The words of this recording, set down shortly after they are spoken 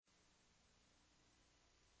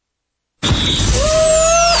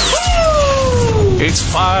It's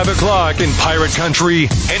 5 o'clock in Pirate Country,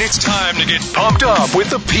 and it's time to get pumped up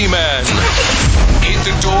with the P-Man. Hit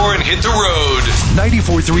the door and hit the road.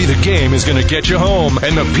 94.3 The Game is going to get you home,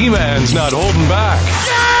 and the P-Man's not holding back.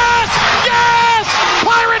 Yes! Yes!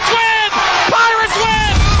 Pirates win! Pirates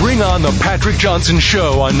win! Bring on the Patrick Johnson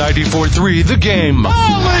Show on 94.3 The Game.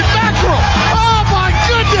 Holy mackerel! Oh, my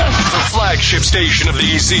goodness! The flagship station of the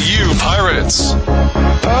ECU Pirates.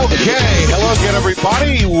 Okay, hello again,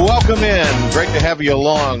 everybody. Welcome in. Great to have you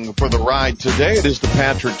along for the ride today. It is the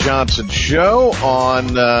Patrick Johnson Show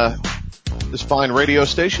on this fine radio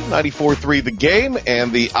station, 94.3 The Game,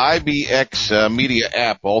 and the IBX Media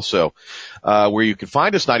app also, where you can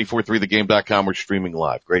find us, 943thegame.com. We're streaming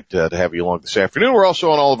live. Great to have you along this afternoon. We're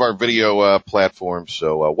also on all of our video platforms,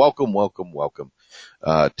 so welcome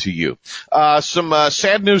to you. Some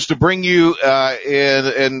sad news to bring you,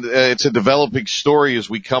 and it's a developing story as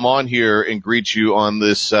we come on here and greet you on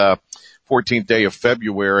this 14th day of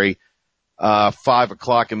February, 5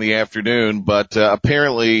 o'clock in the afternoon. But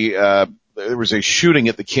apparently there was a shooting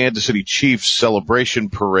at the Kansas City Chiefs celebration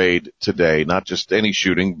parade today. Not just any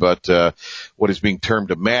shooting, but what is being termed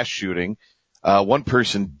a mass shooting. One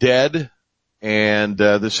person dead, and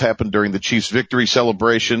this happened during the Chiefs' victory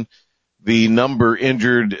celebration. The number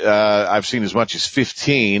injured, I've seen as much as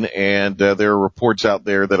 15, and there are reports out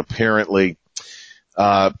there that apparently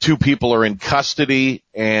 2 people are in custody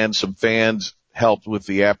and some fans helped with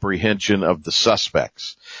the apprehension of the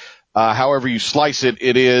suspects. However you slice it,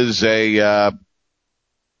 it is a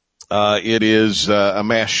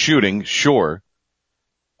mass shooting, sure.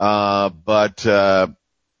 But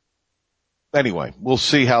anyway, we'll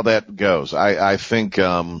see how that goes. I think, we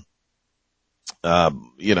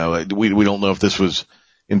don't know if this was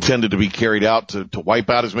intended to be carried out to wipe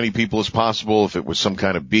out as many people as possible, if it was some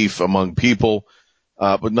kind of beef among people.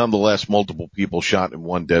 But nonetheless, multiple people shot and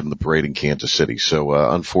 1 dead in the parade in Kansas City. So,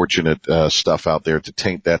 unfortunate, stuff out there to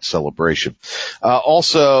taint that celebration.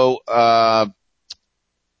 Also,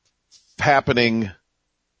 happening,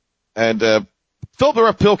 and,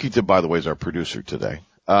 Phil Pilkington, by the way, is our producer today.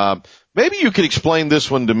 Maybe you could explain this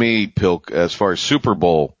one to me, Pilk, as far as Super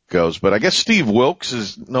Bowl goes, but I guess Steve Wilks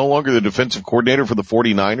is no longer the defensive coordinator for the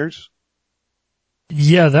 49ers.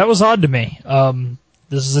 Yeah, that was odd to me.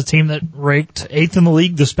 This is a team that ranked 8th in the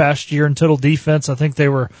league this past year in total defense. I think they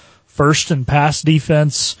were first in pass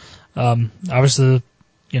defense. Obviously,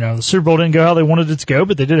 the Super Bowl didn't go how they wanted it to go,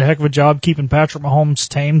 but they did a heck of a job keeping Patrick Mahomes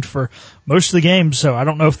tamed for most of the game. So I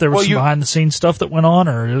don't know if there was some behind the scenes stuff that went on,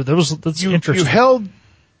 or that's interesting.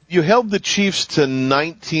 You held the Chiefs to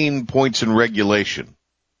 19 points in regulation,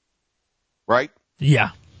 right? Yeah.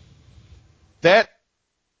 That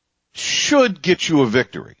should get you a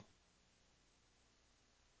victory.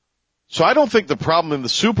 So I don't think the problem in the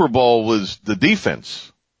Super Bowl was the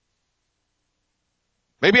defense.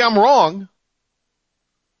 Maybe I'm wrong,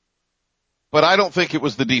 but I don't think it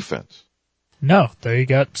was the defense. No, they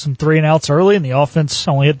got some 3 and outs early, and the offense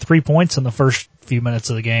only had 3 points in the first few minutes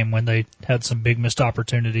of the game when they had some big missed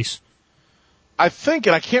opportunities. I think,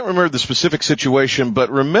 and I can't remember the specific situation,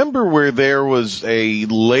 but remember where there was a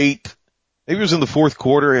late, maybe it was in the fourth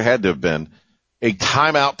quarter, it had to have been, a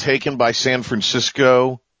timeout taken by San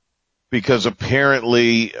Francisco because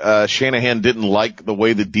apparently Shanahan didn't like the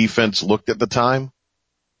way the defense looked at the time.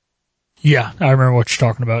 Yeah, I remember what you're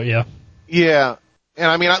talking about, yeah. Yeah. And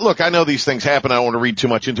I mean, look, I know these things happen. I don't want to read too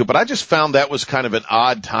much into it, but I just found that was kind of an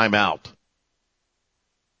odd timeout.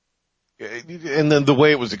 And then the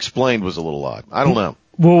way it was explained was a little odd. I don't know.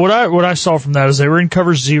 Well, what I saw from that is they were in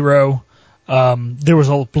cover 0. There was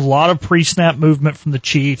a lot of pre-snap movement from the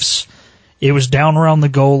Chiefs. It was down around the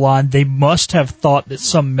goal line. They must have thought that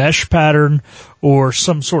some mesh pattern or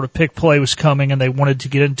some sort of pick play was coming, and they wanted to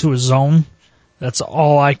get into a zone. That's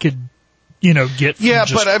all I could, get from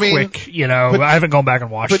just but I mean, quick, I haven't gone back and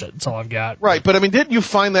watched it. That's all I've got. Right, but I mean, didn't you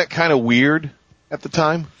find that kind of weird at the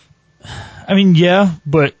time? I mean, yeah,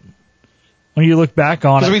 but when you look back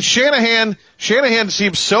on it. I mean, Shanahan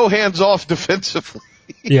seems so hands-off defensively.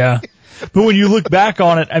 Yeah. But when you look back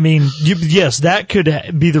on it, I mean, yes, that could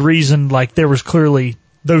be the reason, like, there was clearly,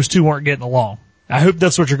 those two weren't getting along. I hope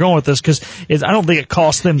that's what you're going with this, because I don't think it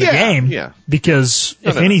cost them the game. Yeah. Because,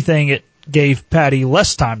 if anything, it gave Patty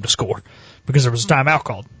less time to score, because there was a timeout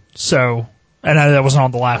called. So, and that wasn't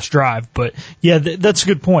on the last drive, but yeah, that's a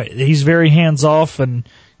good point. He's very hands-off, and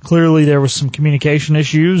clearly there was some communication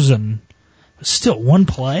issues, and still one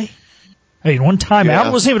play. I mean, one timeout.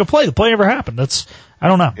 It wasn't even a play. The play never happened. I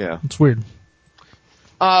don't know. Yeah. It's weird.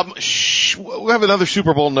 We'll have another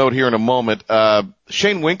Super Bowl note here in a moment.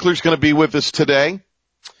 Shane Winkler's going to be with us today.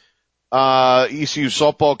 ECU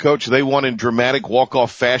softball coach, they won in dramatic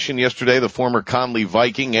walk-off fashion yesterday. The former Conley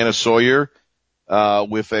Viking, Anna Sawyer,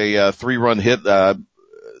 with a 3-run hit,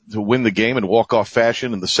 to win the game in walk-off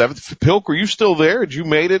fashion in the 7th. Pilk, were you still there? Had you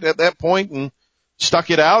made it at that point and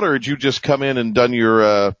stuck it out, or had you just come in and done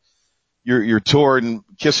your tour and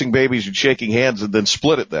kissing babies and shaking hands and then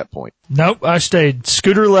split at that point? Nope, I stayed.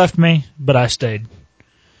 Scooter left me, but I stayed.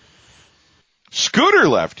 Scooter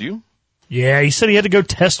left you? Yeah, he said he had to go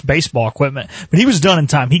test baseball equipment, but he was done in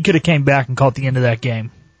time. He could have came back and caught the end of that game.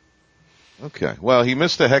 Okay. Well, he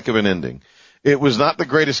missed a heck of an ending. It was not the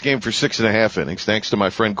greatest game for 6.5 innings, thanks to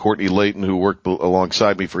my friend Courtney Layton, who worked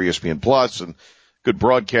alongside me for ESPN Plus, and good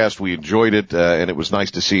broadcast. We enjoyed it, and it was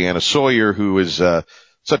nice to see Anna Sawyer, who is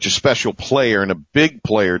such a special player and a big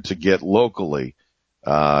player to get locally,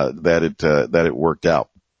 that it worked out.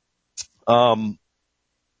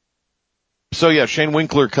 So yeah, Shane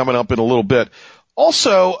Winkler coming up in a little bit.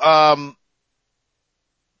 Also,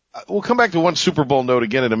 we'll come back to one Super Bowl note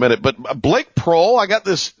again in a minute, but Blake Prohl, I got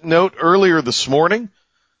this note earlier this morning.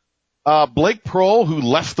 Blake Prohl, who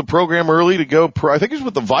left the program early to go I think he was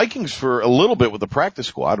with the Vikings for a little bit with the practice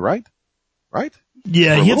squad, right? Right?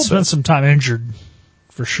 Yeah, he had spent some time injured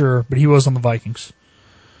for sure, but he was on the Vikings.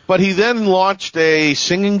 But he then launched a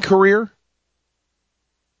singing career?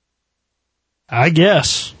 I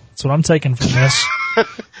guess. That's what I'm taking from this.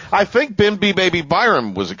 I think Ben B. Baby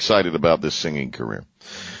Byram was excited about this singing career.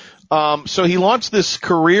 So he launched this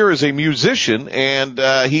career as a musician,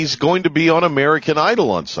 and he's going to be on American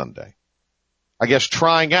Idol on Sunday. I guess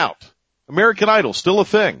trying out. American Idol, still a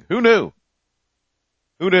thing. Who knew?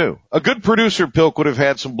 Who knew? A good producer, Pilk, would have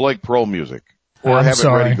had some Blake Prohl music. Or have it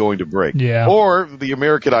ready going to break. Yeah. Or the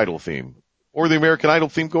American Idol theme. Or the American Idol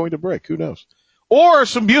theme going to break. Who knows? Or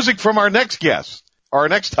some music from our next guest. Our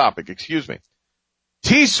next topic, excuse me.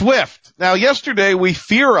 T Swift. Now, yesterday we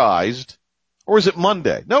theorized, or was it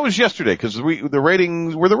Monday? No, it was yesterday, because were the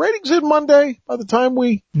ratings in Monday by the time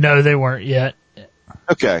we? No, they weren't yet.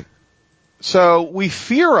 Okay. So we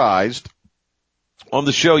theorized on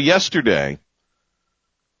the show yesterday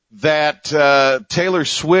that Taylor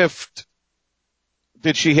Swift,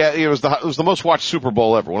 it was the most watched Super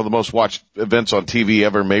Bowl ever, one of the most watched events on TV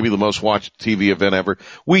ever, maybe the most watched TV event ever.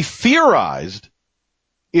 We theorized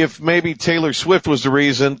if maybe Taylor Swift was the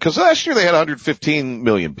reason, because last year they had 115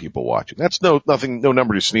 million people watching. That's no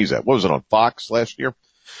number to sneeze at. What was it, on Fox last year?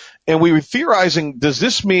 And we were theorizing, does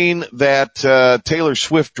this mean that Taylor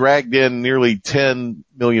Swift dragged in nearly 10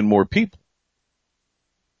 million more people?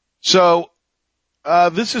 So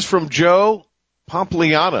this is from Joe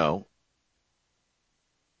Pompliano.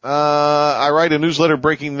 I write a newsletter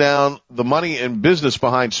breaking down the money and business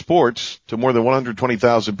behind sports to more than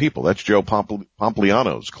 120,000 people. That's Joe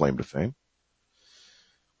Pompliano's claim to fame.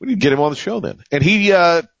 We need to get him on the show then. And he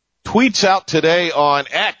tweets out today on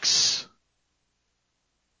X.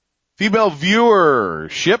 Female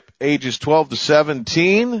viewership ages 12 to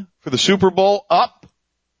 17 for the Super Bowl up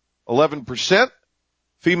 11%.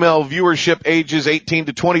 Female viewership ages 18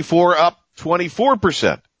 to 24 up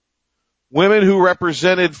 24%. Women who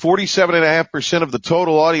represented 47.5% of the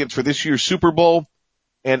total audience for this year's Super Bowl,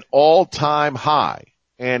 an all-time high.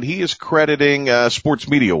 And he is crediting Sports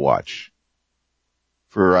Media Watch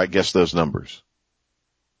for, I guess, those numbers.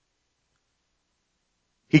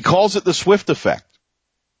 He calls it the Swift effect.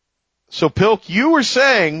 So, Pilk, you were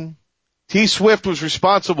saying T. Swift was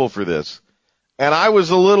responsible for this, and I was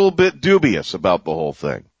a little bit dubious about the whole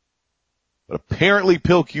thing. But apparently,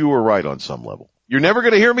 Pilk, you were right on some level. You're never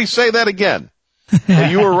going to hear me say that again.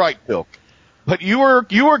 But you were right, Pilk. But you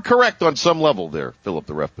were correct on some level there, Philip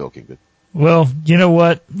the Ref Pilkington. Well, you know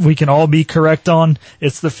what we can all be correct on?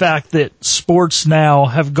 It's the fact that sports now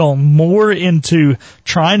have gone more into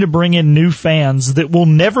trying to bring in new fans that will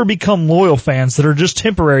never become loyal fans, that are just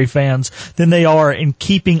temporary fans, than they are in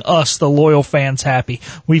keeping us, the loyal fans, happy.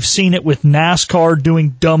 We've seen it with NASCAR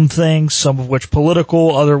doing dumb things, some of which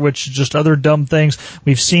political, other which just other dumb things.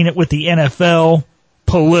 We've seen it with the NFL,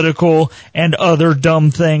 political, and other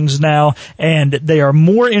dumb things now, and they are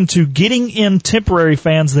more into getting in temporary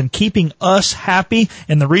fans than keeping us happy,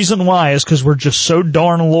 and the reason why is because we're just so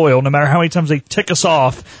darn loyal. No matter how many times they tick us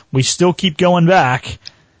off, we still keep going back.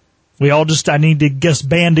 We all I need to guess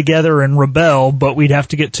band together and rebel, but we'd have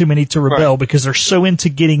to get too many to rebel, right, because they're so into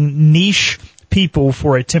getting niche people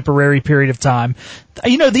for a temporary period of time.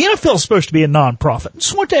 You know, the NFL is supposed to be a non-profit.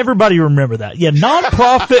 Just want everybody to remember that. Yeah,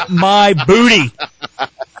 non-profit my booty.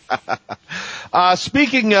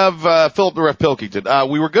 Speaking of Philip the Ref Pilkington,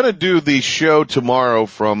 we were going to do the show tomorrow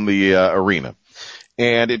from the arena,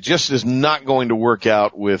 and it just is not going to work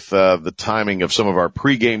out with the timing of some of our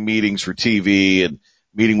pregame meetings for TV and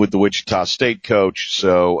meeting with the Wichita State coach.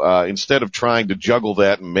 So instead of trying to juggle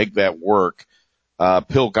that and make that work,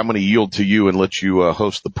 Pilk, I'm going to yield to you and let you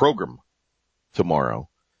host the program tomorrow.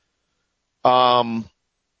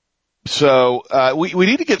 So we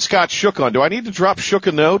need to get Scott Shook on. Do I need to drop Shook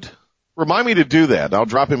a note? Remind me to do that. I'll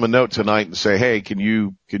drop him a note tonight and say, hey, can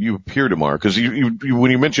you appear tomorrow? Because you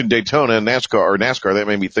when you mentioned Daytona and NASCAR, that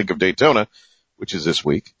made me think of Daytona, which is this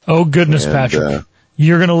week. Oh goodness, and, Patrick.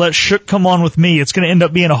 You're going to let Shook come on with me. It's going to end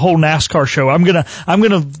up being a whole NASCAR show. I'm going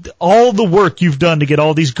to, all the work you've done to get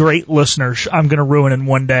all these great listeners, I'm going to ruin in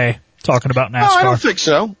one day talking about NASCAR. No, I don't think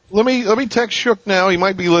so. Let me text Shook now. He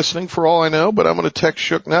might be listening for all I know, but I'm going to text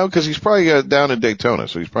Shook now because he's probably down in Daytona,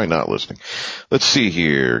 so he's probably not listening. Let's see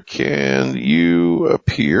here. Can you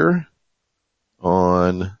appear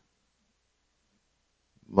on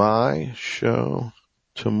my show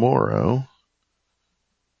tomorrow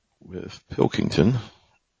with Pilkington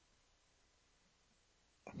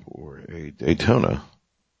for a Daytona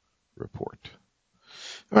report?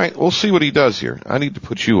 All right, we'll see what he does here. I need to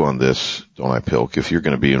put you on this, don't I, Pilk, if you're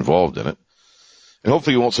going to be involved in it. And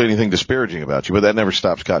hopefully you won't say anything disparaging about you, but that never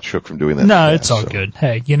stops Scott Shook from doing that. No, it's all good.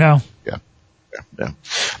 Hey, you know. Yeah.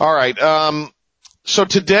 All right. So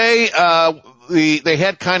today, they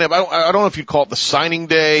had kind of, I don't know if you'd call it the signing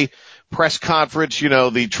day press conference. You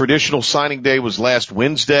know, the traditional signing day was last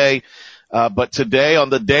Wednesday. But today, on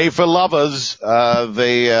the day for lovers, on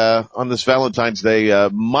this Valentine's Day,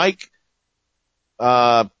 Mike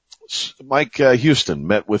Houston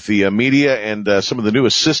met with the media and some of the new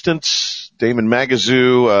assistants. Damon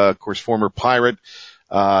Magazoo, of course, former Pirate.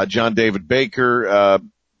 John David Baker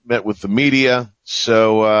met with the media.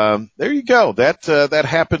 So there you go. That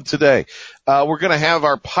happened today. We're going to have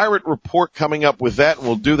our Pirate report coming up with that, and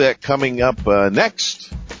we'll do that coming up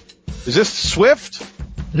next. Is this Swift?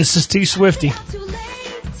 This is T Swifty.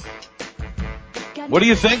 What do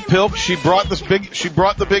you think, Pilk? She brought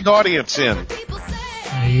the big audience in.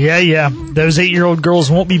 Yeah. Those 8-year-old girls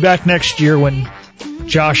won't be back next year when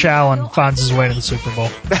Josh Allen finds his way to the Super Bowl.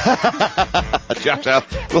 Josh Allen.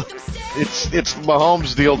 Well, it's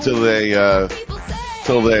Mahomes' deal till they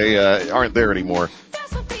aren't there anymore.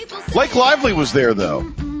 Blake Lively was there though.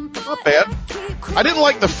 Not bad. I didn't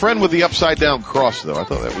like the friend with the upside down cross though. I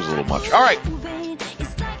thought that was a little much. All right.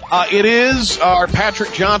 It is our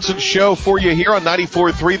Patrick Johnson show for you here on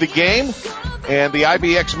 94.3 The Game and the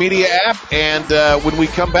IBX Media app. And when we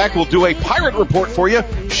come back, we'll do a Pirate report for you.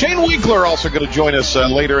 Shane Winkler also going to join us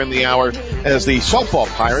later in the hour as the softball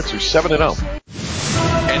Pirates are 7-0.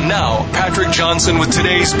 And now, Patrick Johnson with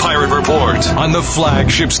today's Pirate Report on the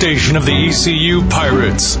flagship station of the ECU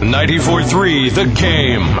Pirates, 94.3 The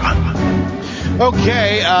Game.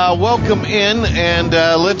 Okay, welcome in, and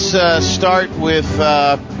let's start with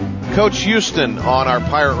Coach Houston on our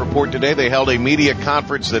Pirate Report today. They held a media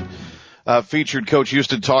conference that featured Coach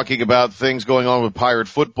Houston talking about things going on with Pirate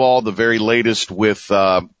football, the very latest with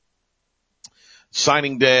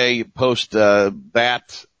signing day,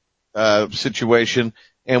 post-bat situation,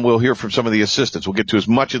 and we'll hear from some of the assistants. We'll get to as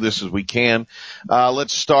much of this as we can.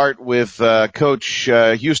 Let's start with Coach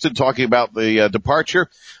Houston talking about the departure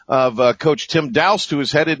of Coach Tim Doust, who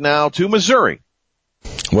is headed now to Missouri.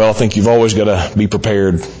 Well, I think you've always got to be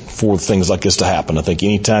prepared for things like this to happen. I think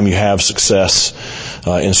anytime you have success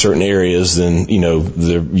in certain areas, then,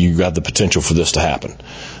 you got the potential for this to happen.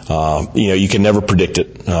 You can never predict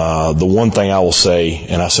it. The one thing I will say,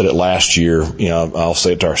 and I said it last year, I'll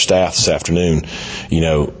say it to our staff this afternoon,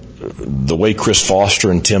 the way Chris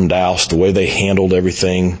Foster and Tim Doust, the way they handled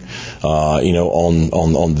everything,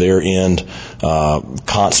 on their end,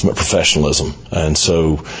 consummate professionalism. And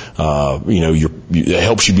so, it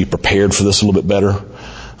helps you be prepared for this a little bit better.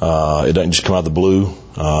 It doesn't just come out of the blue.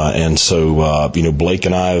 And so, Blake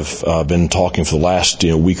and I have been talking for the last,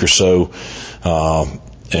 week or so.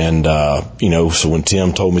 So when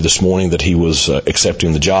Tim told me this morning that he was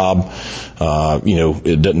accepting the job,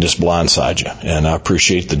 it doesn't just blindside you. And I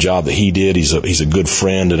appreciate the job that he did. He's a good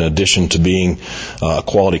friend in addition to being a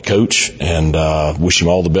quality coach, and wish him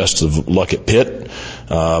all the best of luck at Pitt.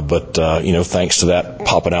 But thanks to that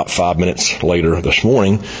popping out 5 minutes later this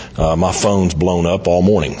morning, my phone's blown up all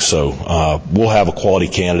morning. So we'll have a quality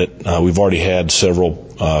candidate. We've already had several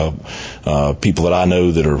people that I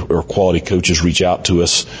know that are quality coaches reach out to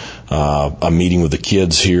us. I'm meeting with the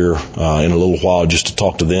kids here in a little while just to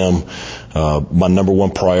talk to them. My number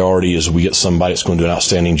one priority is we get somebody that's going to do an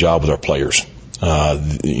outstanding job with our players.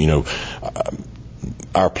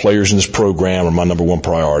 Our players in this program are my number one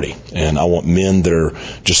priority, and I want men that are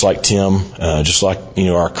just like Tim, just like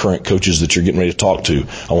our current coaches that you're getting ready to talk to.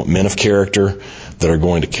 I want men of character that are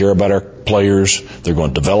going to care about players. They're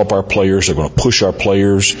going to develop our players. They're going to push our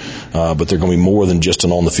players. But they're going to be more than just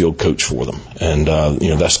an on-the-field coach for them. And,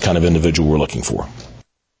 that's the kind of individual we're looking for.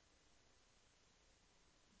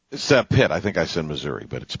 It's Pitt. I think I said Missouri,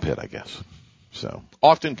 but it's Pitt, I guess. So,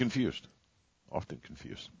 often confused.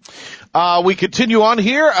 We continue on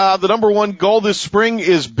here. The number one goal this spring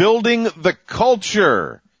is building the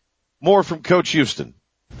culture. More from Coach Houston.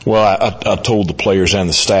 Well, I told the players and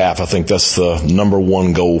the staff, I think that's the number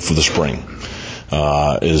one goal for the spring,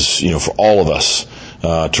 is, for all of us,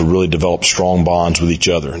 to really develop strong bonds with each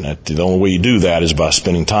other. And the only way you do that is by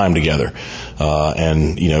spending time together.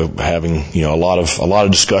 And having, a lot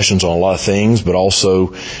of discussions on a lot of things, but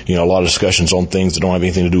also, a lot of discussions on things that don't have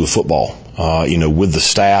anything to do with football. With the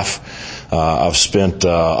staff, I've spent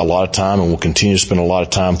a lot of time and will continue to spend a lot of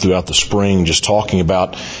time throughout the spring just talking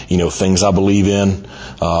about, things I believe in,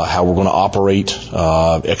 how we're going to operate,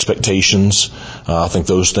 expectations. I think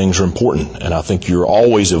those things are important, and I think you're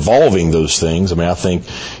always evolving those things. I mean, I think,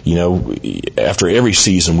 after every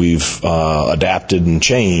season we've adapted and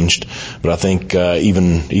changed, but I think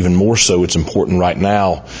even more so it's important right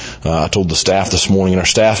now. I told the staff this morning in our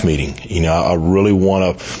staff meeting, I really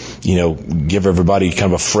want to, give everybody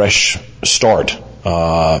kind of a fresh start,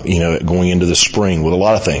 going into the spring with a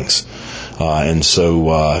lot of things. But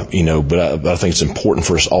I think it's important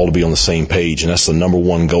for us all to be on the same page, and that's the number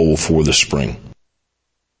one goal for the spring.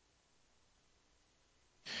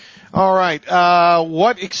 All right.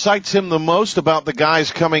 What excites him the most about the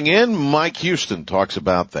guys coming in? Mike Houston talks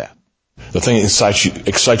about that. The thing that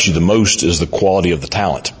excites you the most is the quality of the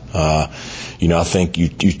talent. I think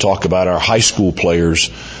you talk about our high school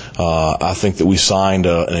players. I think that we signed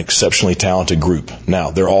an exceptionally talented group.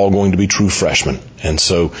 Now, they're all going to be true freshmen. And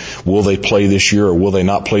so will they play this year or will they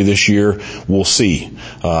not play this year? We'll see.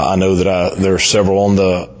 I know that there are several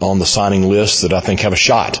on the signing list that I think have a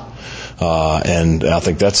shot. And I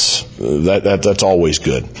think that's always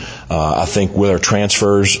good. I think with our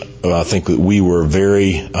transfers, I think that we were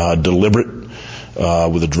very deliberate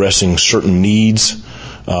with addressing certain needs.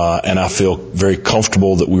 And I feel very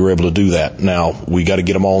comfortable that we were able to do that. Now, we got to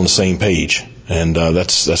get them all on the same page. And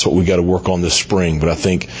that's what we got to work on this spring. But I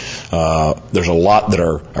think there's a lot that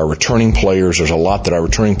our returning players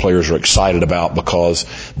are excited about because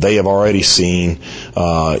they have already seen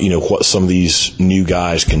what some of these new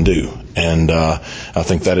guys can do. And I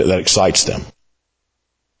think that excites them.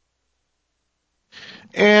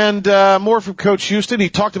 And more from Coach Houston. He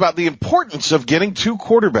talked about the importance of getting two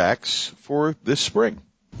quarterbacks for this spring.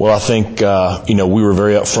 Well, I think we were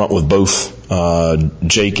very upfront with both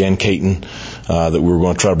Jake and Caton that we were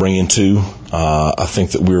going to try to bring in two. I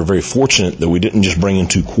think that we were very fortunate that we didn't just bring in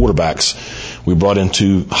two quarterbacks. We brought in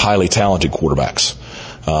two highly talented quarterbacks.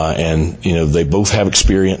 They both have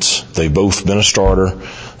experience. They've both been a starter.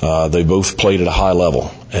 They both played at a high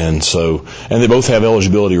level. And they both have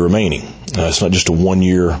eligibility remaining. It's not just a 1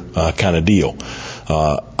 year kind of deal.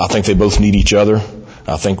 I think they both need each other.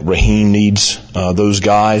 I think Raheem needs those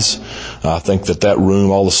guys. I think that room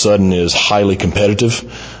all of a sudden is highly competitive.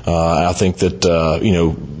 I think that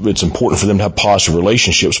it's important for them to have positive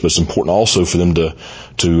relationships, but it's important also for them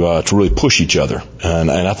to really push each other. And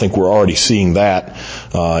I think we're already seeing that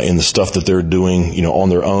in the stuff that they're doing, on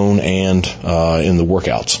their own and in the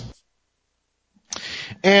workouts.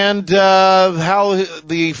 And how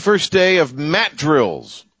the first day of mat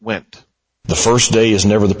drills went. The first day is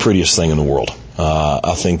never the prettiest thing in the world.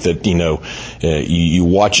 I think that, you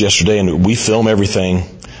watch yesterday and we film everything.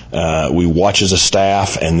 We watch as a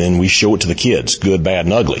staff and then we show it to the kids, good, bad,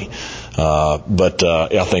 and ugly. But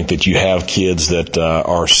I think that you have kids that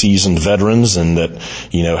are seasoned veterans and that,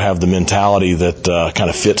 have the mentality that kind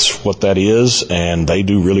of fits what that is, and they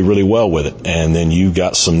do really, really well with it. And then you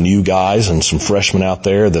got some new guys and some freshmen out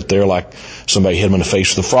there that they're like somebody hit them in the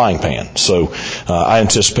face with a frying pan. So I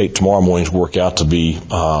anticipate tomorrow morning's workout to be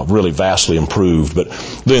really vastly improved. But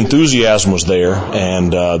the enthusiasm was there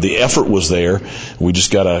and the effort was there. We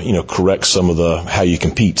just got to, correct some of the how you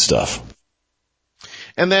compete stuff.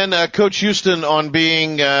 And then Coach Houston on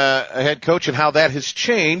being a head coach and how that has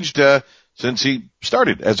changed since he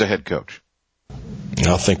started as a head coach.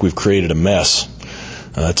 I think we've created a mess.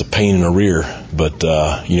 It's a pain in the rear, but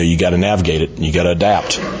you got to navigate it and you got to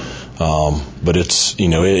adapt. But it's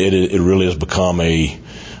it really has become a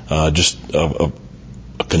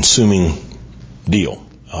consuming deal.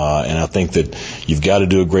 And I think that you've got to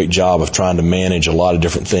do a great job of trying to manage a lot of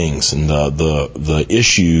different things. And the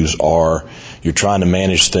issues are you're trying to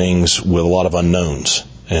manage things with a lot of unknowns.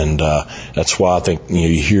 And that's why I think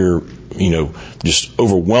you hear just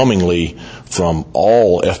overwhelmingly from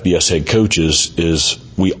all FBS head coaches is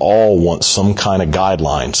we all want some kind of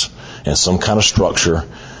guidelines. and some kind of structure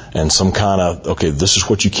and some kind of, okay, this is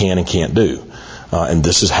what you can and can't do. And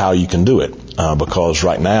this is how you can do it. Because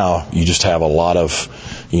right now you just have a lot of,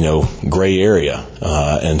 gray area.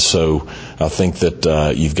 And so I think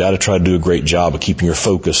that, you've got to try to do a great job of keeping your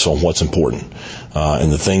focus on what's important.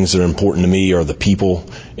 And the things that are important to me are the people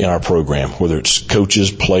in our program, whether it's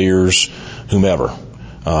coaches, players, whomever.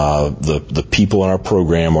 The people in our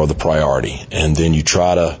program are the priority. And then you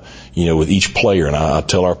try to, with each player, and I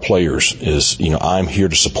tell our players is, I'm here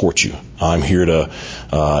to support you. I'm here to,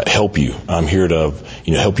 help you. I'm here to,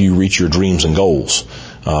 help you reach your dreams and goals.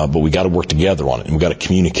 But we got to work together on it, and we got to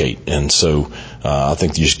communicate. And so, I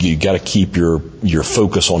think you got to keep your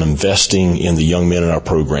focus on investing in the young men in our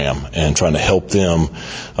program and trying to help them,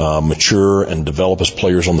 mature and develop as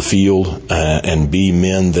players on the field, and be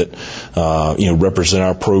men that, represent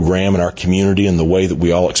our program and our community in the way that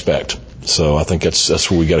we all expect. So I think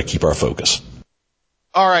that's where we got to keep our focus.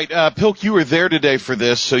 All right, Pilk, you were there today for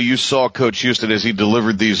this, so you saw Coach Houston as he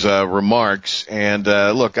delivered these remarks. And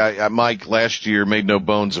look, Mike last year made no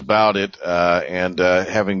bones about it, and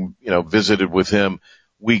having visited with him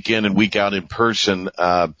week in and week out in person,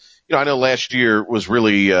 I know last year was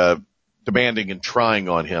really demanding and trying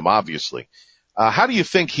on him. Obviously, how do you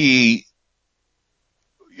think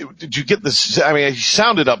Did you get this? I mean, he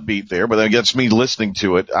sounded upbeat there, but I guess me listening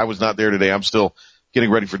to it, I was not there today. I'm still getting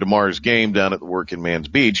ready for tomorrow's game down at the Working Man's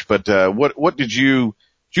Beach. But what did you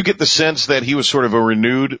get the sense that he was sort of a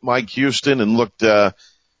renewed Mike Houston and looked? I'm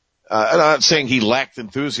not saying he lacked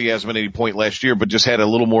enthusiasm at any point last year, but just had a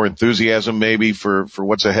little more enthusiasm maybe for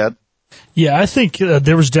what's ahead. Yeah, I think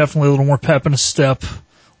there was definitely a little more pep in his step, a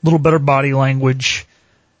little better body language.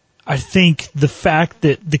 I think the fact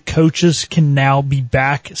that the coaches can now be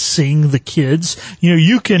back seeing the kids,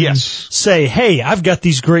 you can say, hey, I've got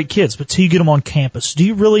these great kids, but till you get them on campus, do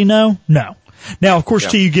you really know? No. Now, of course,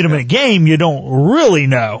 till you get them in a game, you don't really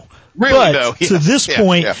know. To this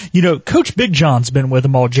point, Coach Big John's been with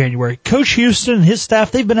them all January. Coach Houston and his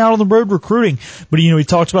staff, they've been out on the road recruiting. But, he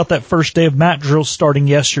talked about that first day of mat drills starting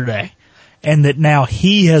yesterday, and that now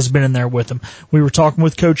he has been in there with them. We were talking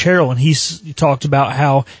with Coach Harrell, and he talked about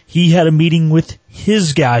how he had a meeting with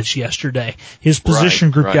his guys yesterday, his position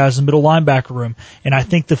group guys in the middle linebacker room. And I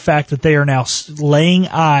think the fact that they are now laying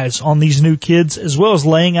eyes on these new kids, as well as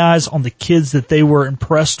laying eyes on the kids that they were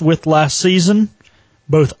impressed with last season,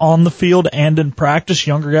 both on the field and in practice,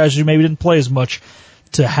 younger guys who maybe didn't play as much,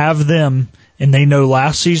 to have them, and they know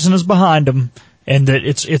last season is behind them, and that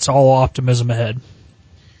it's all optimism ahead.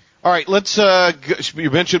 All right, let's,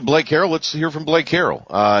 you mentioned Blake Harrell. Let's hear from Blake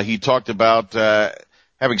Harrell. He talked about,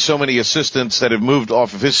 having so many assistants that have moved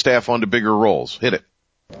off of his staff onto bigger roles. Hit it.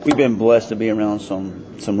 We've been blessed to be around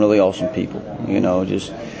some really awesome people,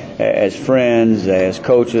 just as friends, as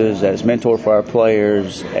coaches, as mentor for our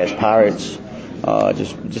players, as Pirates.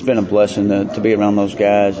 Just been a blessing to be around those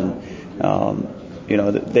guys. And,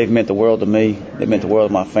 they've meant the world to me. They've meant the world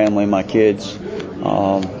to my family, my kids,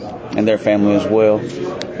 and their family as well.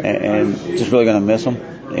 And just really going to miss them,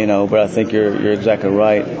 but I think you're exactly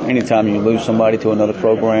right. Anytime you lose somebody to another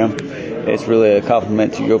program, it's really a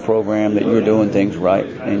compliment to your program that you're doing things right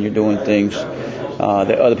and you're doing things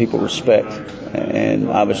that other people respect. And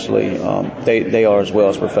obviously, they are as well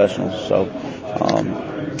as professionals. So,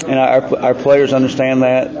 and our players understand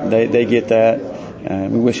that. They get that.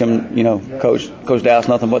 We wish them, Coach Dallas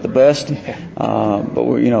nothing but the best. But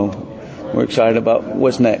we're excited about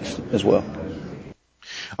what's next as well.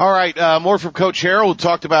 All right, more from Coach Harrell, who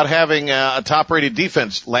talked about having a top-rated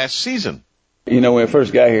defense last season. When I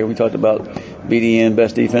first got here, we talked about BDN,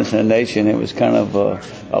 best defense in the nation. It was kind of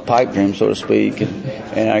a pipe dream, so to speak,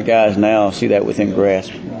 and our guys now see that within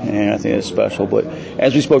grasp, and I think it's special. But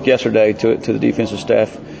as we spoke yesterday to the defensive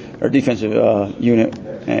staff, or defensive unit,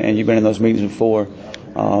 and you've been in those meetings before,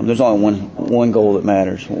 there's only one goal that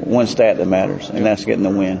matters, one stat that matters, and that's getting the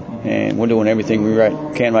win. And we're doing everything we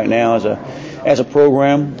can right now as a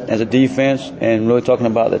program, as a defense, and really talking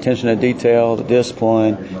about the attention to detail, the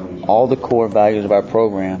discipline, all the core values of our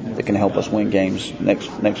program that can help us win games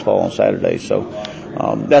next fall on Saturday. So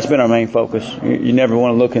that's been our main focus. You never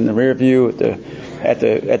want to look in the rear view at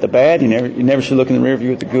the bad. You never should look in the rear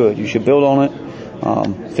view at the good. You should build on it,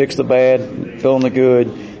 fix the bad, build on the good,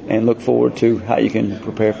 and look forward to how you can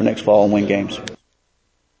prepare for next fall and win games.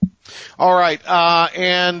 All right,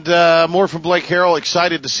 and more from Blake Harrell.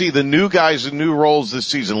 Excited to see the new guys in new roles this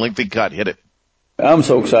season. Lengthy cut. Hit it. I'm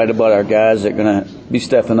so excited about our guys that are going to be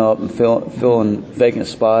stepping up and filling vacant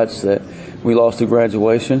spots that we lost through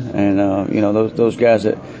graduation. And, those guys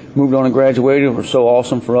that moved on and graduated were so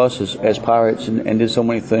awesome for us as Pirates and did so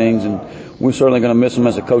many things. And we're certainly going to miss them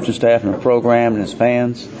as a coaching staff and a program and as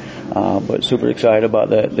fans. But super excited about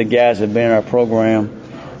the guys that have been in our program,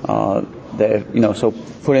 that, so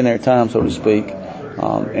put in their time, so to speak,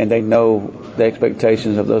 and they know the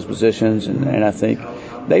expectations of those positions, and I think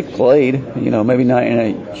they've played, maybe not in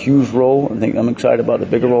a huge role. I think I'm excited about the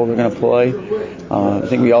bigger role they're going to play. I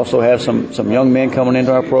think we also have some young men coming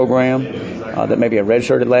into our program that maybe are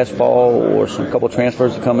redshirted last fall, or some couple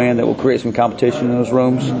transfers to come in that will create some competition in those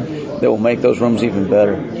rooms that will make those rooms even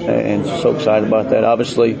better. And so excited about that.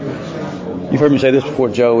 Obviously, you've heard me say this before,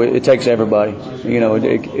 Joe. It takes everybody.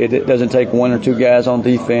 It doesn't take one or two guys on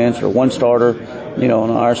defense or one starter.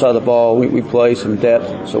 On our side of the ball, we play some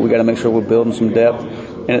depth, so we got to make sure we're building some depth.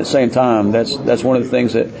 And at the same time, that's one of the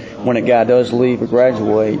things that when a guy does leave or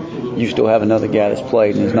graduate, you still have another guy that's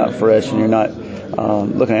played and he's not fresh, and you're not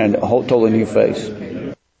looking at a whole totally new face.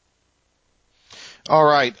 All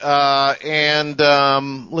right,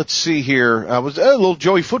 let's see here. Was a little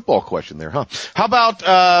Joey football question there, huh? How about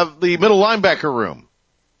the middle linebacker room?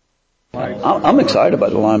 I'm excited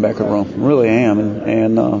about the linebacker room. I really am,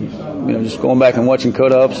 and just going back and watching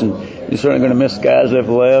cut-ups, and you're certainly going to miss guys that have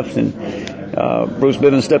left. And Bruce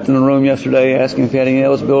Bivens stepped in the room yesterday asking if he had any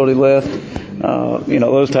eligibility left.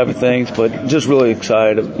 Those type of things, but just really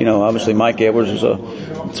excited. Obviously Mike Edwards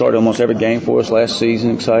started almost every game for us last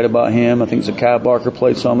season. Excited about him. I think Zakai Barker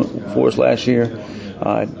played some for us last year.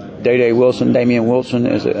 Damian Wilson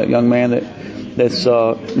is a young man that's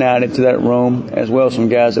now added to that room, as well as some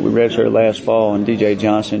guys that we redshirted last fall, and DJ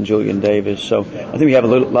Johnson, Julian Davis. So I think we have a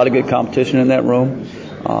lot of good competition in that room.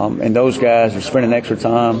 And those guys are spending extra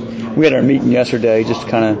time. We had our meeting yesterday just to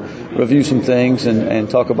kind of review some things and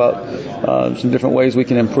talk about some different ways we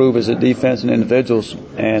can improve as a defense and individuals.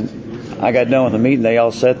 And I got done with the meeting. They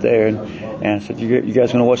all sat there and I said, you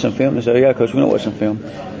guys going to watch some film? They said, yeah, Coach, we're going to watch some film.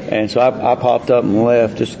 And so I popped up and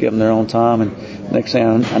left just to give them their own time. And next thing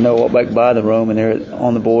I know, I walked back by the room, and they're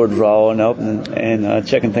on the board drawing up and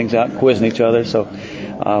checking things out, quizzing each other. So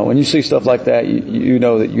when you see stuff like that, you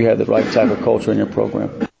know that you have the right type of culture in your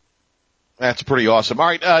program. That's pretty awesome. All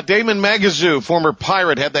right, Damon Magazoo, former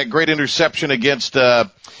Pirate, had that great interception against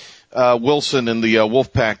Wilson in the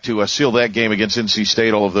Wolfpack to seal that game against NC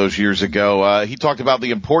State all of those years ago. He talked about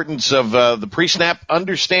the importance of the pre-snap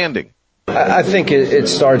understanding. I think it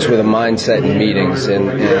starts with a mindset in meetings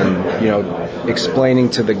and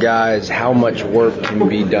explaining to the guys how much work can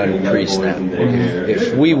be done pre-snap.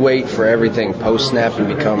 If we wait for everything post-snap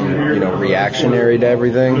and become, reactionary to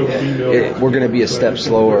everything, we're going to be a step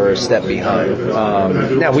slower or a step behind.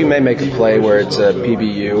 Now, we may make a play where it's a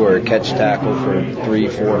PBU or a catch tackle for 3,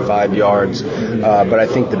 4, 5 yards, but I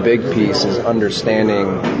think the big piece is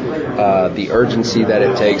understanding the urgency that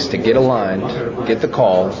it takes to get aligned, get the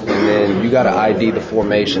call, and then you got to ID the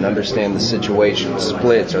formation, understand the situation,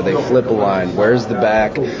 splits, are they flip aligned, where's the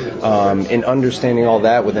back, and understanding all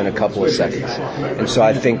that within a couple of seconds. And so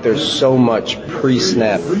I think there's so much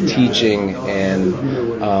pre-snap teaching and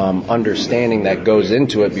understanding that goes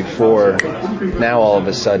into it before now all of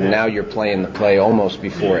a sudden now you're playing the play almost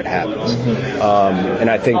before it happens. And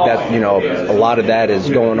I think that, a lot of that is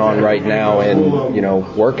going on right now in,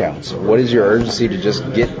 workouts. What is your urgency to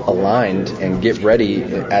just get aligned and get ready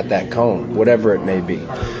at that cone, whatever it may be?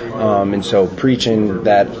 And so preaching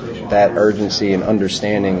that urgency and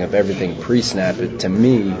understanding of everything pre-snap, to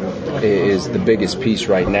me, is the biggest piece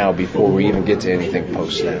right now before we even get to anything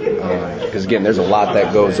post-snap. Because, again, there's a lot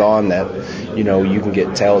that goes on that, you can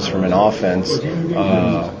get tells from an offense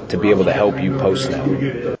to be able to help you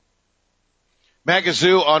post-snap.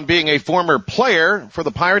 Magazoo on being a former player for the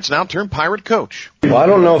Pirates, now turned Pirate coach. Well, I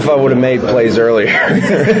don't know if I would have made plays earlier.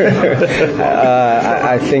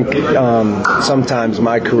 I think sometimes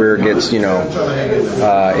my career gets,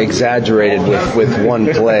 exaggerated with one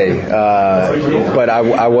play. But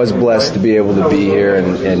I was blessed to be able to be here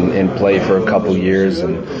and play for a couple years.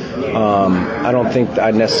 And I don't think I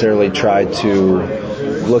necessarily tried to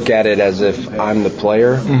look at it as if I'm the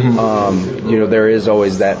player. Mm-hmm. There is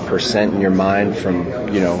always that percent in your mind from,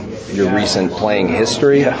 your recent playing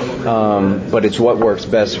history. But it's what works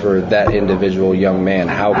best for that individual young man.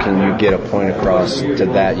 How can you get a point across to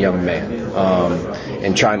that young man?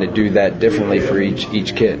 And trying to do that differently for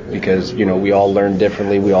each kid, because, we all learn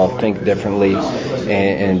differently, we all think differently,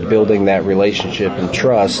 and building that relationship and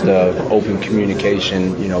trust of open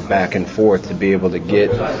communication, back and forth to be able to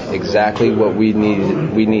get exactly what we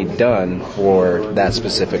need done for that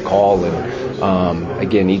specific call. And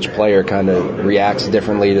again, each player kind of reacts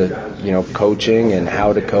differently to, coaching and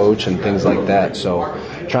how to coach and things like that. So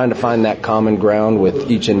trying to find that common ground with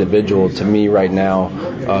each individual, to me right now,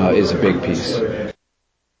 is a big piece.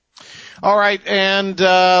 All right, and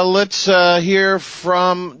let's hear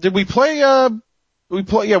from. Did we play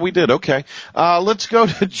We did. Okay. Let's go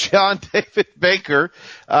to John David Baker,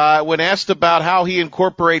 when asked about how he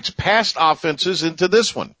incorporates past offenses into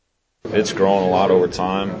this one. It's grown a lot over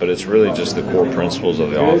time, but it's really just the core principles of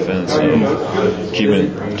the offense and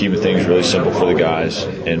keeping things really simple for the guys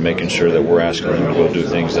and making sure that we're asking them to go do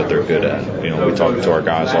things that they're good at. We talk to our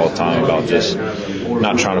guys all the time about just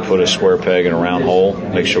not trying to put a square peg in a round hole.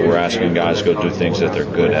 Make sure we're asking guys to go do things that they're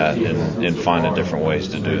good at and finding different ways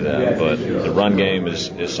to do that. But the run game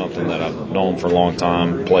is something that I've known for a long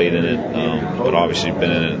time, played in it, but obviously been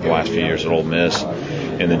in it the last few years at Ole Miss.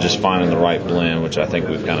 And then just finding the right blend, which I think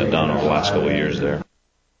we've kind of done over the last couple of years there.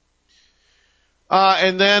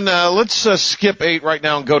 And then let's skip 8 right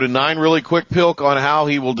now and go to 9 really quick, Pilk, on how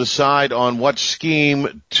he will decide on what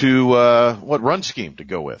run scheme to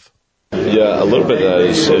go with. Yeah, a little bit of that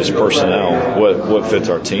is personnel, what fits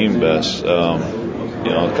our team best.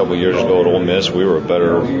 A couple of years ago at Ole Miss, we were a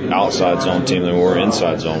better outside zone team than we were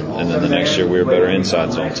inside zone. And then the next year, we were a better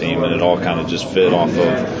inside zone team. And it all kind of just fit off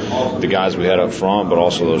of the guys we had up front, but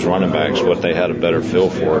also those running backs, what they had a better feel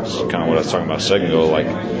for. It's kind of what I was talking about a second ago. Like,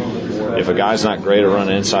 if a guy's not great at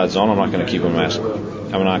running inside zone, I'm not going to keep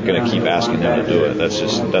asking him to do it.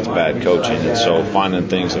 That's bad coaching. And so finding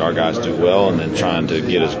things that our guys do well and then trying to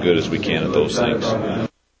get as good as we can at those things.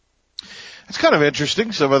 It's kind of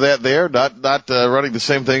interesting, some of that there, not running the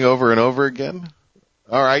same thing over and over again.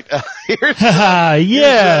 All right. Here's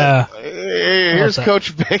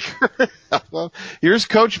Coach Baker. Here's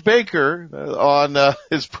Coach Baker on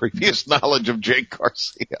his previous knowledge of Jake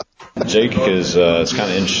Garcia. Jake is it's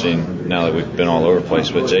kind of interesting now that we've been all over the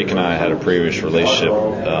place, but Jake and I had a previous relationship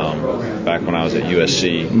back when I was at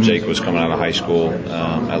USC. Jake was coming out of high school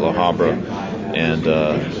at La Habra. And,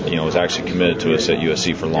 was actually committed to us at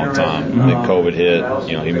USC for a long time. Then COVID hit,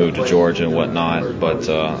 he moved to Georgia and whatnot. But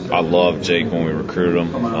I loved Jake when we recruited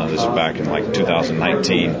him. This is back in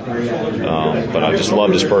 2019. But I just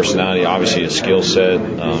loved his personality, obviously his skill set.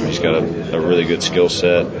 He's got a really good skill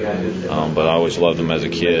set. But I always loved him as a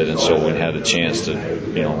kid. And so when we had a chance to,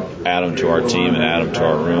 add him to our team and add him to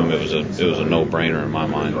our room, it was a no-brainer in my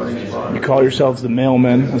mind. You call yourselves the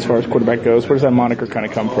mailman as far as quarterback goes. Where does that moniker kind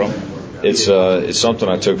of come from? It's something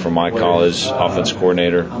I took from my college offense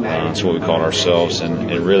coordinator. That's what we called ourselves.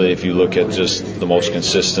 And really, if you look at just one of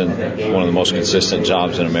the most consistent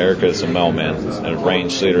jobs in America, it's a mailman. And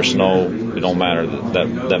rain, sleet, or snow, it don't matter.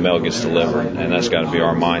 That mail gets delivered. And that's got to be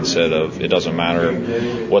our mindset of it doesn't matter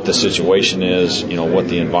what the situation is, what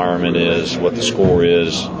the environment is, what the score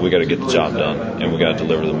is. We got to get the job done, and we got to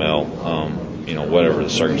deliver the mail, whatever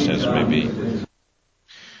the circumstances may be.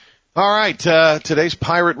 All right, today's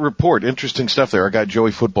Pirate Report. Interesting stuff there. Our guy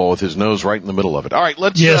Joey Football with his nose right in the middle of it. All right,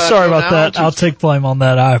 let's... Yeah, sorry about that. I'll take blame on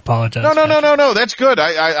that. I apologize. No. That's good.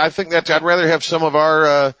 I think I'd rather have some of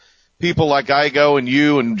our people like Igo and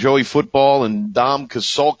you and Joey Football and Dom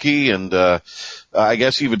Kasulki and I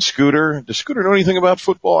guess even Scooter. Does Scooter know anything about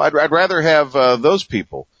football? I'd rather have those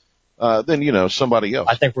people than, somebody else.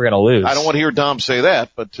 I think we're going to lose. I don't want to hear Dom say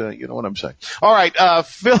that, but you know what I'm saying. All right,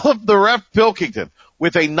 Philip the Ref Pilkington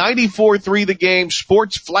with a 94-3 the game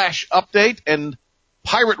sports flash update and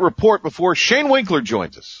Pirate Report before Shane Winkler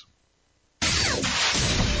joins us.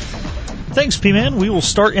 Thanks, P-Man. We will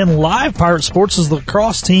start in live Pirate Sports as the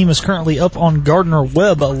lacrosse team is currently up on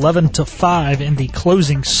Gardner-Webb 11-5 in the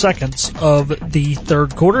closing seconds of the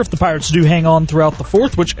third quarter. If the Pirates do hang on throughout the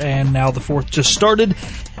fourth, and now the fourth just started,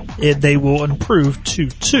 they will improve to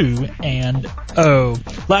 2-0.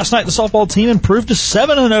 Last night, the softball team improved to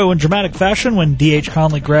 7-0 in dramatic fashion when D.H.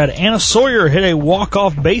 Conley grad Anna Sawyer hit a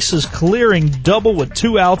walk-off bases clearing double with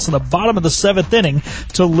 2 outs in the bottom of the 7th inning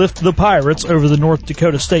to lift the Pirates over the North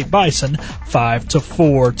Dakota State Bison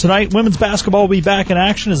 5-4. Tonight, women's basketball will be back in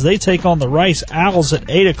action as they take on the Rice Owls at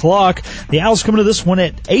 8 o'clock. The Owls come into this one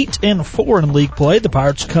at 8-4 in league play. The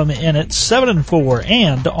Pirates come in at 7-4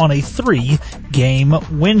 and on a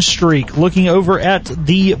 3-game win streak. Looking over at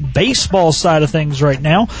the baseball side of things right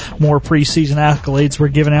now, more preseason accolades were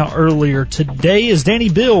given out earlier today as Danny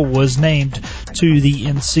Bill was named to the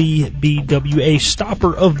NCBWA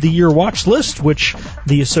Stopper of the Year watch list, which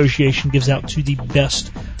the association gives out to the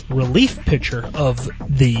best relief pitcher of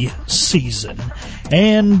the season.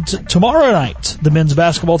 And tomorrow night, the men's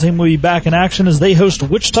basketball team will be back in action as they host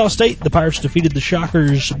Wichita State. The Pirates defeated the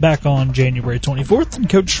Shockers back on January 24th, and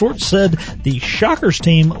Coach Schwartz said the Shockers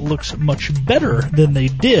team looks much better than they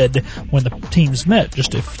did when the teams met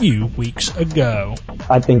just a few weeks ago.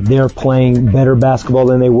 I think they're playing better basketball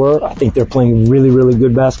than they were. I think they're playing really, really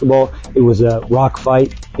good basketball. It was a rock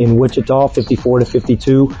fight in Wichita,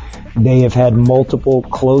 54-52. They have had multiple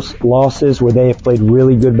close losses where they have played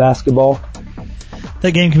really good basketball.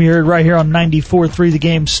 That game can be heard right here on 94.3 The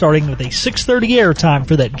Game, starting with a 6:30 airtime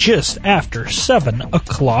for that just after 7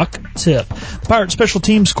 o'clock tip. The Pirates special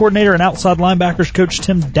teams coordinator and outside linebackers coach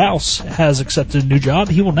Tim Dowse has accepted a new job.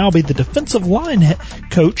 He will now be the defensive line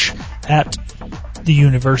coach at the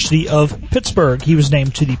University of Pittsburgh. He was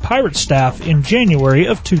named to the Pirates staff in January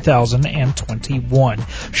of 2021.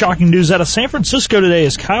 Shocking news out of San Francisco today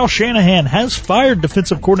is Kyle Shanahan has fired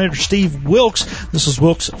defensive coordinator Steve Wilks. This was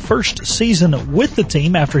Wilks' first season with the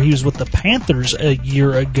team after he was with the Panthers a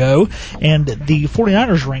year ago, and the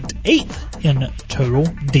 49ers ranked 8th in total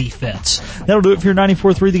defense. That'll do it for your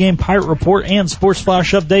 94.3 The Game Pirate Report and Sports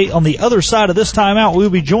Flash Update. On the other side of this timeout,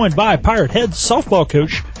 we'll be joined by Pirate head softball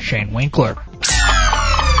coach Shane Winkler.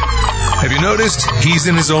 Have you noticed he's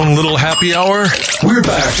in his own little happy hour? We're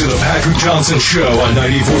back to the Patrick Johnson Show on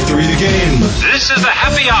 94.3 The Game. This is the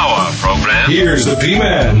Happy Hour program. Here's the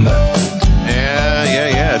P-Man.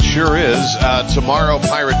 Yeah, it sure is. Tomorrow,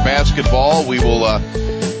 Pirate basketball. We will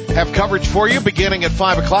have coverage for you beginning at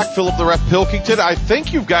 5 o'clock. Philip the Ref Pilkington. I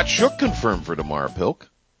think you've got Shook confirmed for tomorrow, Pilk.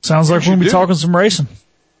 Sounds like we're going to be talking some racing.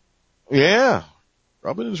 Yeah,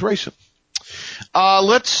 Robin is racing.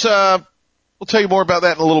 We'll tell you more about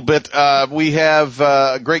that in a little bit. We have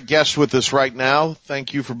a great guest with us right now.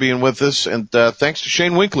 Thank you for being with us, and thanks to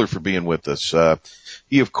Shane Winkler for being with us.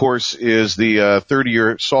 He, of course, is the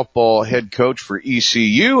third-year softball head coach for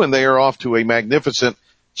ECU, and they are off to a magnificent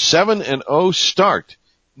 7-0 start.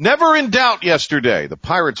 Never in doubt yesterday. The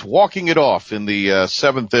Pirates walking it off in the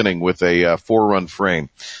seventh inning with a 4-run frame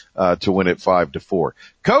to win it 5-4.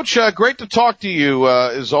 Coach, great to talk to you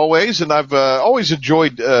as always, and I've always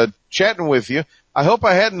enjoyed chatting with you. I hope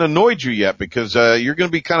I hadn't annoyed you yet, because you're going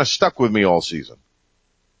to be kind of stuck with me all season.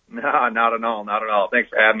 No, not at all. Thanks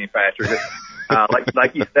for having me, Patrick.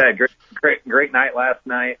 Like you said, great night last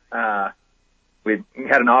night. We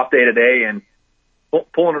had an off day today, and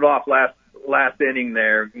pulling it off last inning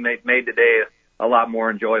there made today a lot more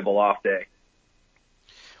enjoyable off day.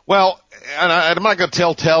 Well, and I'm not going to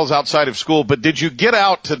tell tales outside of school, but did you get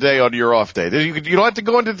out today on your off day? You don't have to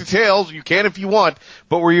go into details. You can if you want,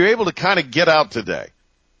 but were you able to kind of get out today?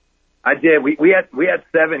 I did. We had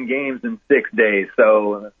 7 games in 6 days,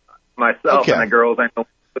 so myself and the girls, I know,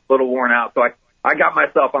 a little worn out. So I got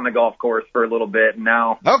myself on the golf course for a little bit, and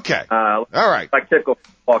now all right. Like typical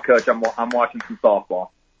football coach, I'm watching some softball.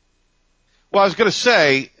 Well, I was going to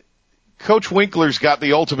say, Coach Winkler's got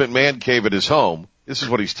the ultimate man cave at his home. This is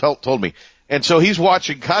what he's told me. And so he's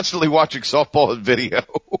constantly watching softball and video.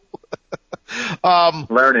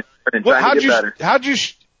 Learning, trying to get better. How'd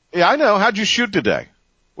you shoot today?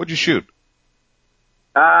 What'd you shoot?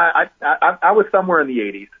 I was somewhere in the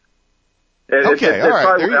 80s. All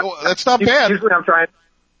right. That's not bad. Usually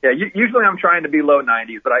I'm trying to be low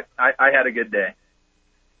 90s, but I had a good day.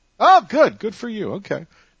 Oh, good. Good for you. Okay.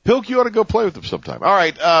 Pilk, you ought to go play with them sometime. All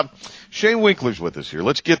right, Shane Winkler's with us here.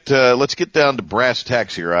 Let's get down to brass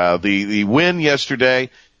tacks here. The win yesterday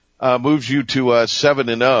moves you to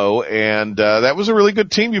 7-0, and that was a really good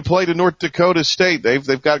team you played in North Dakota State.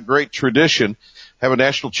 They've got great tradition, have a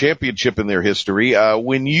national championship in their history.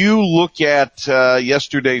 When you look at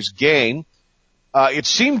yesterday's game, it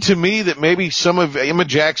seemed to me that maybe some of Emma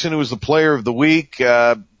Jackson, who was the player of the week,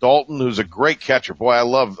 Dalton, who's a great catcher. Boy, I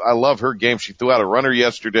love her game. She threw out a runner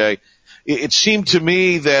yesterday. It seemed to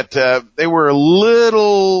me that they were a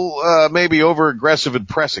little maybe over aggressive in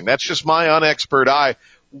pressing. That's just my unexpert eye.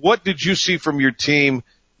 What did you see from your team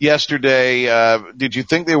yesterday? Did you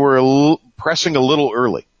think they were pressing a little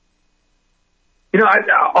early? You know,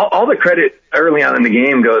 all the credit early on in the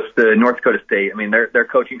game goes to North Dakota State. I mean, their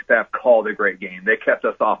coaching staff called a great game. They kept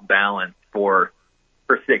us off balance for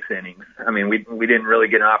 6 innings. I mean, we didn't really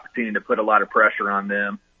get an opportunity to put a lot of pressure on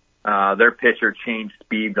them. Their pitcher changed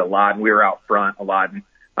speeds a lot, and we were out front a lot, and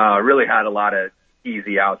really had a lot of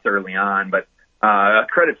easy outs early on. But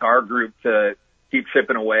credit to our group to keep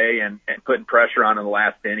chipping away and putting pressure on in the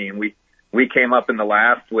last inning. We came up in the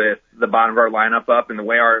last with the bottom of our lineup up, and the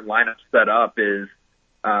way our lineup's set up is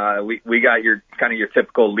we got your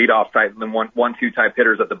typical leadoff type, and then 1-2 type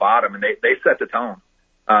hitters at the bottom, and they set the tone.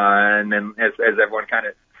 And then as everyone kind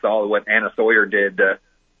of saw what Anna Sawyer did to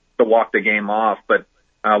walk the game off, but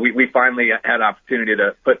we finally had opportunity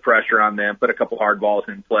to put pressure on them, put a couple hard balls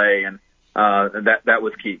in play, and that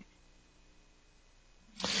was key.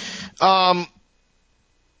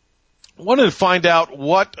 Wanted to find out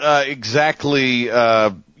what exactly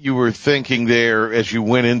you were thinking there as you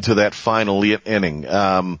went into that final inning.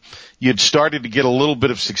 You'd started to get a little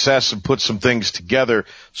bit of success and put some things together.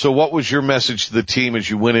 So what was your message to the team as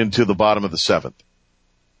you went into the bottom of the 7th?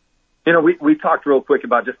 You know, we talked real quick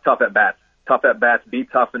about just tough at-bats. tough at bats, be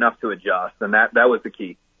tough enough to adjust, and that was the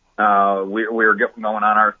key. We were going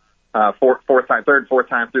on our fourth time through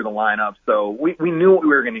the lineup, so we knew what we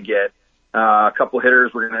were going to get. A couple of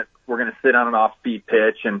hitters we're gonna sit on an off-speed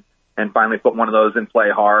pitch and finally put one of those in play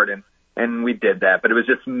hard, and we did that. But it was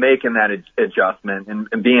just making that adjustment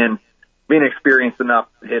and being experienced enough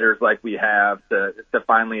hitters like we have to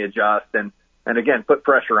finally adjust and again put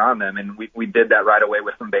pressure on them, and we did that right away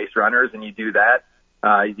with some base runners. And you do that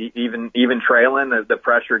even trailing, the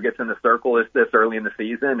pressure gets in the circle this early in the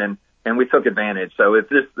season, and we took advantage. So it's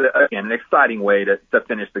just again an exciting way to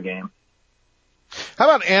finish the game. How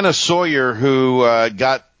about Anna Sawyer, who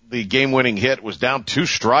got the game-winning hit, was down 2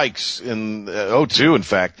 strikes in 0-2, in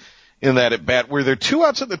fact, in that at bat. Were there 2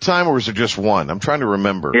 outs at the time, or was there just 1? I'm trying to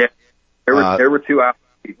remember. Yeah, there were 2 outs.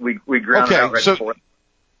 We grounded out right before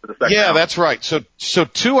the second. Yeah, out. That's right. So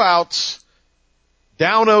 2 outs,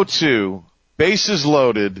 down 0-2, bases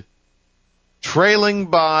loaded, trailing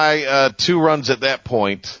by 2 runs at that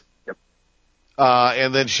point. Yep.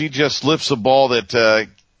 And then she just lifts a ball that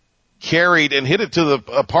carried and hit it to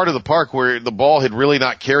a part of the park where the ball had really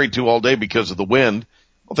not carried to all day because of the wind.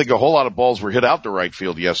 I don't think a whole lot of balls were hit out to right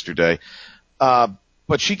field yesterday. But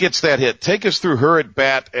she gets that hit. Take us through her at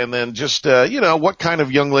bat, and then just, what kind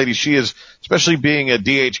of young lady she is, especially being a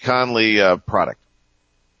D.H. Conley product.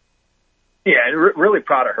 Yeah, really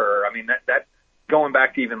proud of her. I mean, that going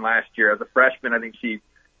back to even last year as a freshman, I think she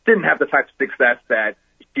didn't have the type of success that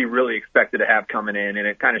she really expected to have coming in, and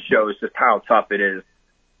it kind of shows just how tough it is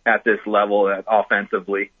at this level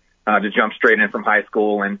offensively, to jump straight in from high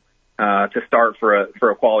school and to start for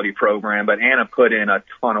a quality program. But Anna put in a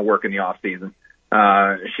ton of work in the off season.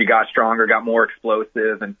 She got stronger, got more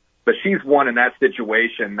explosive, but she's one in that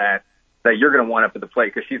situation that you're going to want up at the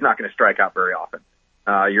plate because she's not going to strike out very often.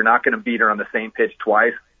 You're not going to beat her on the same pitch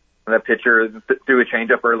twice. That pitcher threw a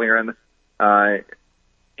changeup earlier in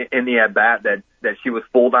the at bat that she was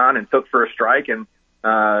fooled on and took for a strike. And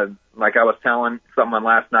like I was telling someone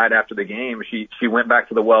last night after the game, she went back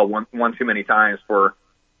to the well one too many times for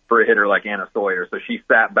a hitter like Anna Sawyer. So she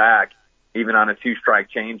sat back even on a 2-strike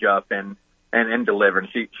changeup and delivered.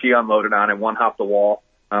 She unloaded on it, one hopped the wall.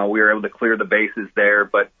 We were able to clear the bases there,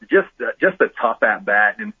 but just a tough at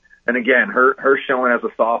bat. And again, her showing as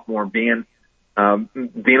a sophomore, being a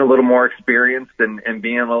little more experienced and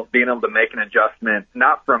being able to make an adjustment,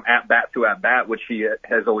 not from at bat to at bat, which she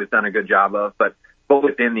has always done a good job of, but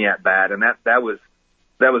within the at bat. And that was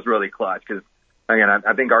really clutch because again,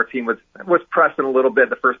 I think our team was pressing a little bit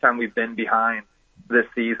the first time we've been behind this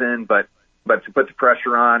season, but to put the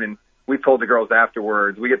pressure on, and we told the girls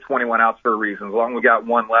afterwards, we get 21 outs for a reason. As long as we got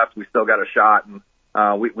 1 left, we still got a shot, and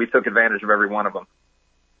we took advantage of every one of them.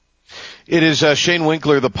 It is Shane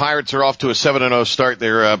Winkler. The Pirates are off to a 7-0 start,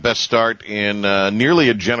 their best start in nearly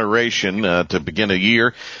a generation to begin a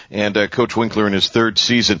year, and Coach Winkler in his 3rd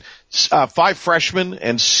season. 5 freshmen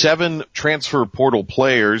and 7 transfer portal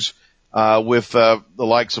players with the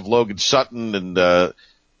likes of Logan Sutton and the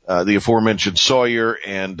aforementioned Sawyer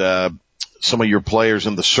and some of your players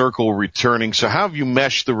in the circle returning. So how have you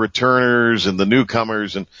meshed the returners and the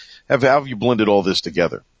newcomers, and how have you blended all this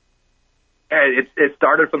together? It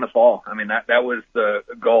started from the fall. I mean, that was the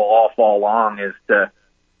goal all fall long, is to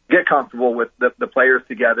get comfortable with the players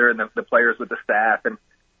together and the players with the staff, and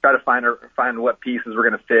try to find what pieces we're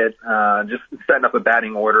going to fit. Just setting up a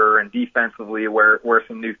batting order, and defensively where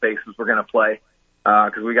some new faces we're going to play.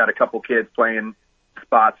 Because we got a couple kids playing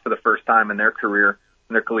spots for the first time in their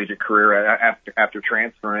collegiate career after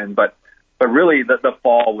transferring. But really, the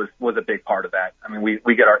fall was a big part of that. I mean,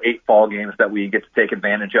 we get our 8 fall games that we get to take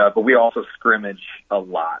advantage of, but we also scrimmage a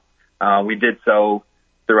lot. We did so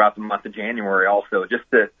throughout the month of January also, just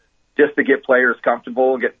to get players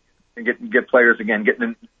comfortable, get players again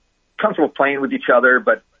getting comfortable playing with each other.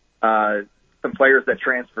 But some players that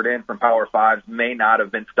transferred in from Power 5s may not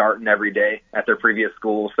have been starting every day at their previous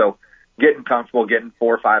school, so getting comfortable, getting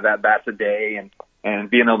 4 or 5 at bats a day, and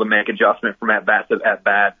being able to make adjustment from at bat to at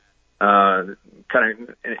bat. Kind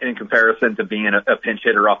of in comparison to being a pinch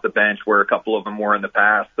hitter off the bench, where a couple of them were in the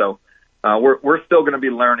past. So we're still going to be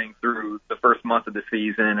learning through the first month of the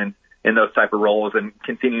season and in those type of roles and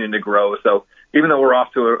continuing to grow. So even though we're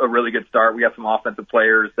off to a really good start, we have some offensive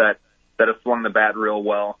players that have swung the bat real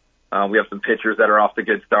well. We have some pitchers that are off to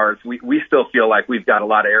good starts. We still feel like we've got a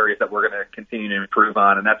lot of areas that we're going to continue to improve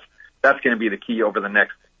on, and that's going to be the key over the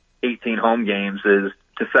next 18 home games, is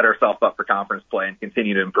to set ourselves up for conference play and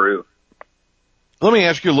continue to improve. Let me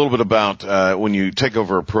ask you a little bit about when you take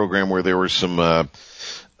over a program where there were some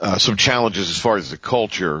challenges as far as the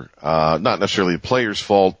culture, not necessarily the players'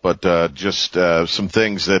 fault, but just some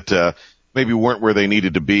things that maybe weren't where they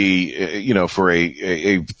needed to be, for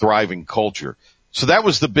a thriving culture. So that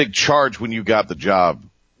was the big charge when you got the job,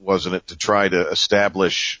 wasn't it? To try to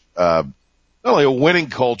establish, not only a winning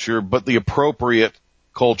culture, but the appropriate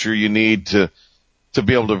culture you need to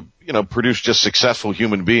be able to, produce just successful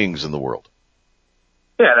human beings in the world.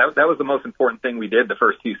 Yeah, that was the most important thing we did the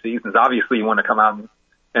first 2 seasons. Obviously, you want to come out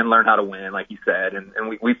and learn how to win, like you said, and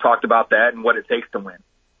we've talked about that and what it takes to win,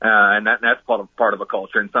 and that's part of a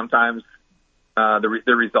culture. And sometimes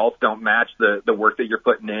the results don't match the work that you're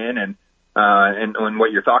putting in and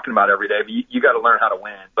what you're talking about every day. But you got to learn how to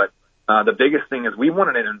win. But the biggest thing is we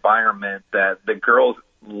wanted an environment that the girls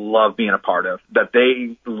love being a part of, that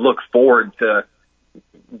they look forward to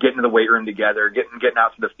getting to the weight room together, getting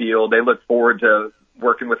out to the field. They look forward to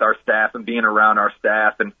working with our staff and being around our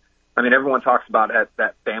staff. And I mean, everyone talks about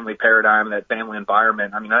that family paradigm, that family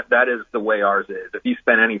environment. I mean, that is the way ours is. If you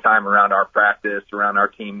spend any time around our practice, around our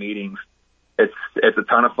team meetings, it's a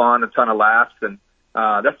ton of fun, a ton of laughs, and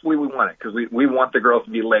that's the way we want it, because we want the girls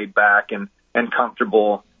to be laid back and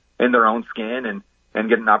comfortable in their own skin and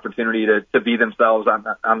get an opportunity to be themselves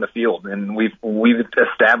on the field. And we've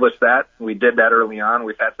established that. We did that early on.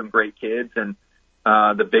 We've had some great kids, and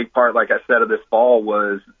the big part, like I said, of this fall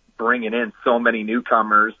was bringing in so many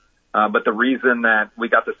newcomers. But the reason that we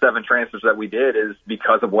got the 7 transfers that we did is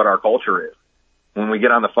because of what our culture is. When we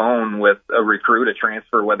get on the phone with a recruit, a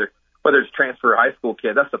transfer, whether it's transfer or high school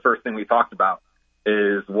kid, that's the first thing we talked about,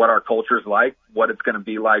 is what our culture is like, what it's going to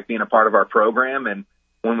be like being a part of our program. And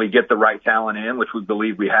when we get the right talent in, which we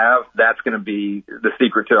believe we have, that's going to be the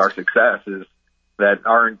secret to our success, is that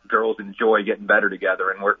our girls enjoy getting better together.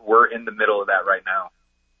 And we're in the middle of that right now.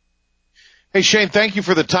 Hey, Shane, thank you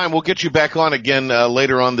for the time. We'll get you back on again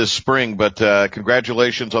later on this spring, but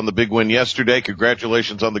congratulations on the big win yesterday.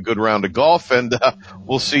 Congratulations on the good round of golf, and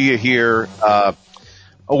we'll see you here a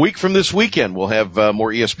week from this weekend. We'll have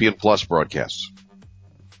more ESPN Plus broadcasts.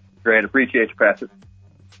 Great. Appreciate you, Patrick.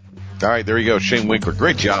 All right, there you go, Shane Winkler.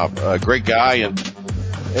 Great job. Great guy, and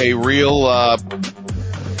a real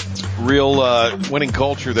winning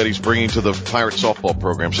culture that he's bringing to the Pirate softball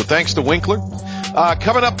program. So thanks to Winkler.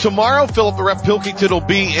 Coming up tomorrow, Philip the Rep Pilkington will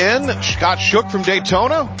be in. Scott Shook from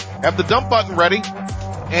Daytona. Have the dump button ready.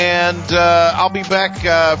 And I'll be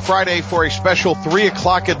back Friday for a special 3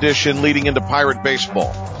 o'clock edition leading into Pirate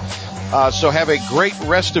baseball. So have a great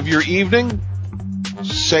rest of your evening.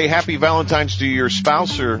 Say happy Valentine's to your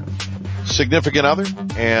spouse or significant other.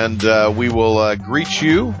 And we will greet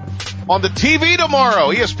you on the TV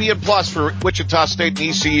tomorrow, ESPN Plus for Wichita State and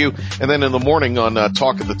ECU, and then in the morning on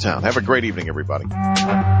Talk of the Town. Have a great evening, everybody.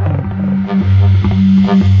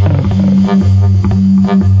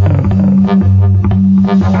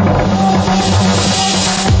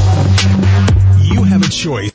 You have a choice.